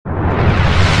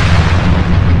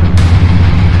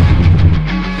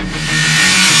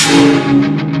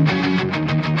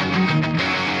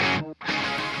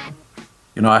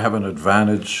You know, I have an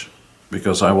advantage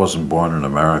because I wasn't born in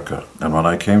America. And when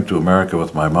I came to America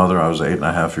with my mother, I was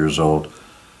 8.5 years old.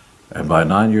 And by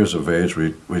 9 years of age,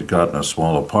 we'd gotten a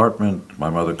small apartment. My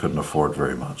mother couldn't afford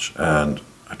very much. And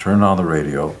I turned on the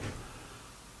radio,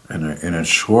 and in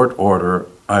short order,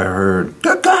 I heard,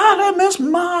 "Good God, Miss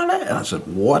Marley!" And I said,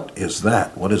 "What is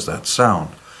that? What is that sound?"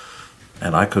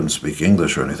 And I couldn't speak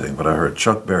English or anything, but I heard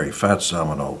Chuck Berry, Fat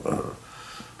Samino,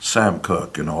 Sam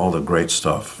Cooke, you know, all the great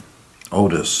stuff.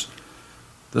 Otis.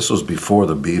 This was before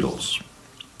the Beatles.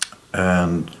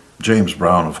 And James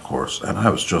Brown, of course. And I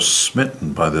was just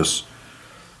smitten by this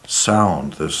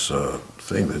sound, this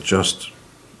thing that just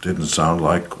didn't sound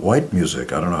like white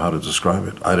music. I don't know how to describe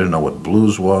it. I didn't know what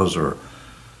blues was or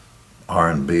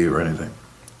R&B or anything.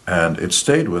 And it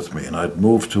stayed with me, and I'd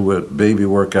moved to it, Baby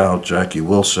Workout, Jackie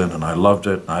Wilson, and I loved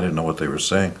it, and I didn't know what they were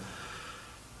saying.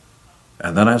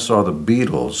 And then I saw the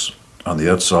Beatles on the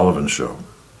Ed Sullivan Show,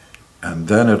 and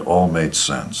then it all made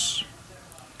sense.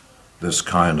 This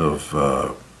kind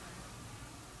of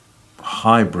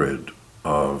hybrid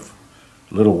of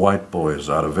little white boys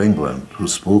out of England who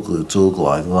spoke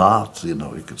like that, you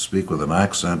know, you could speak with an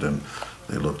accent, and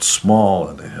they looked small,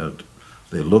 and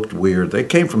they looked weird. They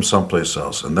came from someplace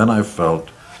else. And then I felt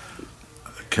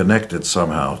connected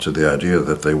somehow to the idea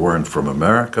that they weren't from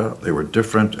America, they were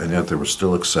different, and yet they were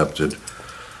still accepted.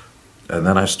 And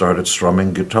then I started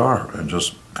strumming guitar and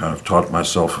just kind of taught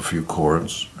myself a few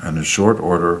chords. And in short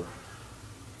order,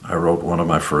 I wrote one of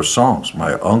my first songs,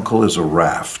 My Uncle is a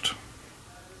Raft.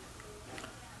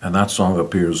 And that song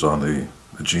appears on the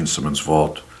Gene Simmons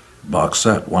Vault box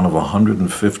set, one of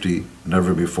 150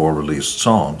 never-before-released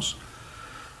songs.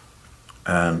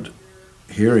 And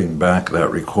hearing back that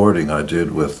recording I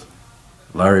did with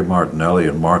Larry Martinelli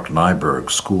and Mark Nyberg,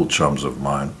 school chums of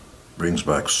mine, brings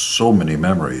back so many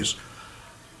memories.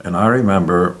 And I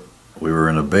remember we were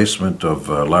in a basement of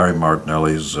Larry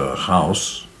Martinelli's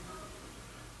house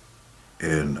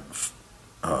in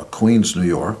Queens, New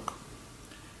York.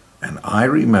 And I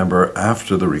remember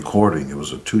after the recording, it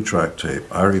was a 2-track tape,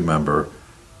 I remember,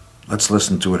 let's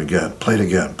listen to it again, play it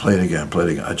again, play it again, play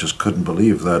it again. I just couldn't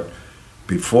believe that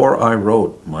before I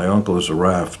wrote My Uncle is a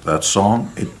Raft, that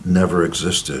song, it never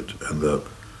existed. And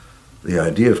the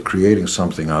idea of creating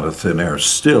something out of thin air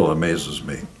still amazes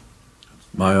me.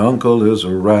 My uncle is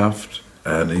a raft,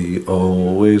 and he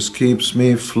always keeps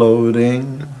me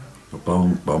floating.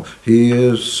 Boom, boom. He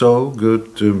is so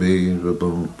good to me.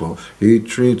 Boom, boom. He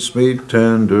treats me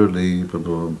tenderly.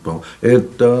 Boom, boom.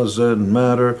 It doesn't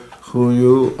matter who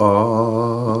you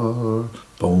are.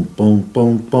 Boom, boom,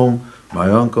 boom, boom. My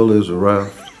uncle is a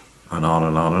raft, and on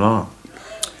and on and on.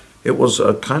 It was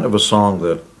a kind of a song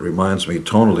that reminds me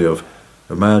tonally of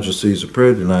Her Majesty's a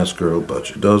pretty nice girl, but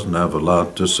she doesn't have a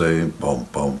lot to say. Boom,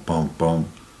 boom, boom, boom.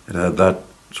 It had that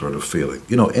sort of feeling.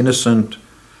 You know, innocent,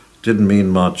 didn't mean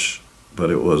much, but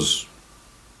it was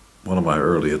one of my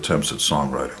early attempts at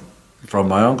songwriting. From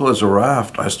My Uncle is a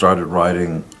Raft, I started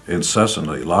writing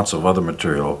incessantly, lots of other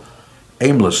material,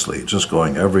 aimlessly, just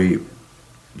going every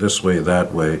this way,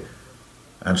 that way,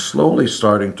 and slowly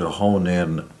starting to hone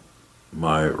in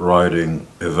my writing,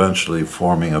 eventually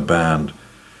forming a band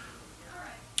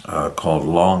called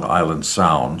Long Island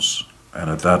Sounds.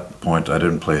 And at that point, I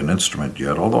didn't play an instrument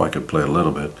yet, although I could play a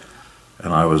little bit.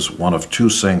 And I was one of 2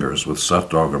 singers with Seth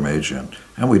Doggermagian.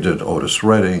 And we did Otis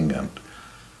Redding and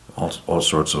all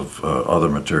sorts of other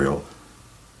material.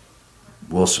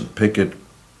 Wilson Pickett.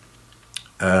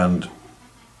 And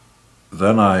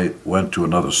then I went to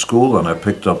another school and I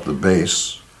picked up the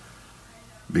bass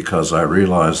because I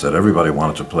realized that everybody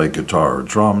wanted to play guitar or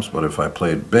drums, but if I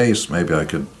played bass, maybe I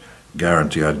could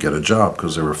guarantee I'd get a job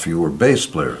because there were fewer bass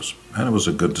players. And it was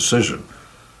a good decision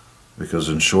because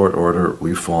in short order,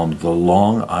 we formed the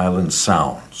Long Island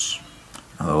Sounds.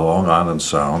 And the Long Island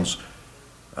Sounds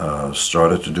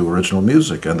started to do original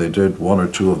music, and they did 1 or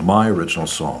 2 of my original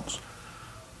songs.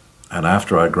 And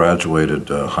after I graduated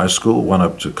high school, went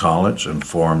up to college and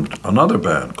formed another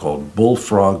band called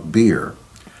Bullfrog Beer.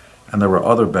 And there were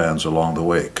other bands along the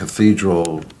way,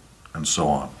 Cathedral and so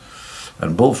on.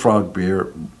 And Bullfrog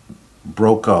Beer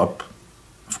broke up,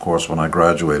 of course, when I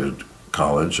graduated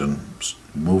college and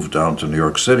moved down to New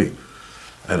York City.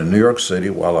 And in New York City,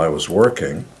 while I was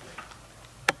working,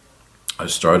 I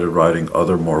started writing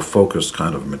other more focused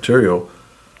kind of material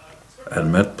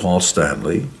and met Paul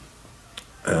Stanley,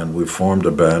 and we formed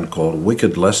a band called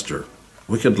Wicked Lester.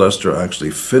 Wicked Lester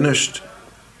actually finished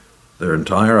their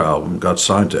entire album, got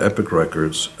signed to Epic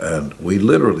Records, and we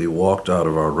literally walked out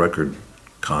of our record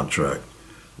contract.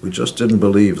 We just didn't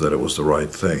believe that it was the right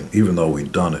thing, even though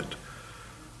we'd done it.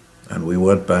 And we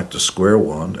went back to square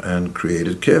one and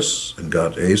created Kiss and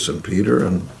got Ace and Peter,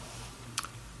 and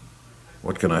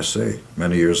what can I say?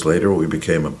 Many years later, we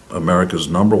became America's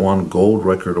 #1 gold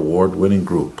record award-winning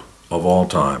group of all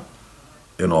time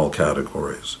in all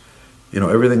categories. You know,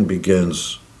 everything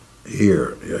begins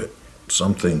here.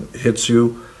 Something hits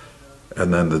you,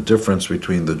 and then the difference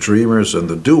between the dreamers and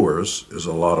the doers is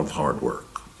a lot of hard work.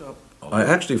 I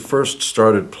actually first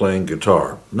started playing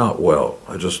guitar, not well.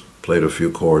 I just played a few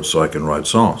chords so I can write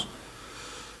songs.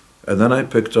 And then I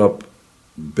picked up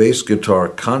bass guitar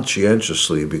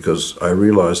conscientiously because I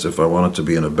realized if I wanted to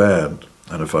be in a band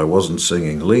and if I wasn't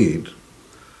singing lead,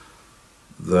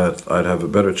 that I'd have a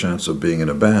better chance of being in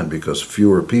a band because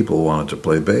fewer people wanted to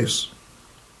play bass.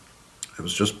 It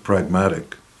was just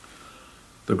pragmatic.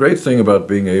 The great thing about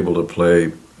being able to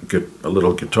play a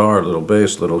little guitar, a little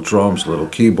bass, little drums, little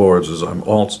keyboards is I'm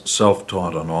all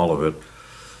self-taught on all of it.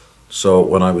 So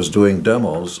when I was doing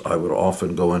demos, I would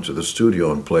often go into the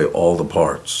studio and play all the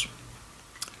parts.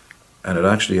 And it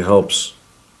actually helps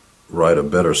write a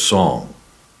better song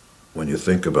when you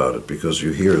think about it, because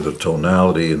you hear the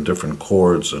tonality and different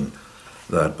chords and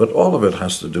that. But all of it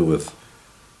has to do with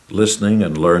listening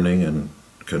and learning and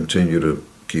continue to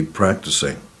keep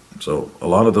practicing. So a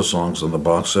lot of the songs on the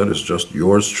box set is just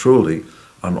yours truly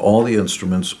on all the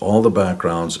instruments, all the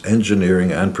backgrounds,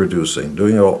 engineering and producing,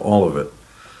 doing all of it.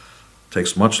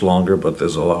 Takes much longer, but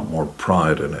there's a lot more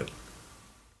pride in it.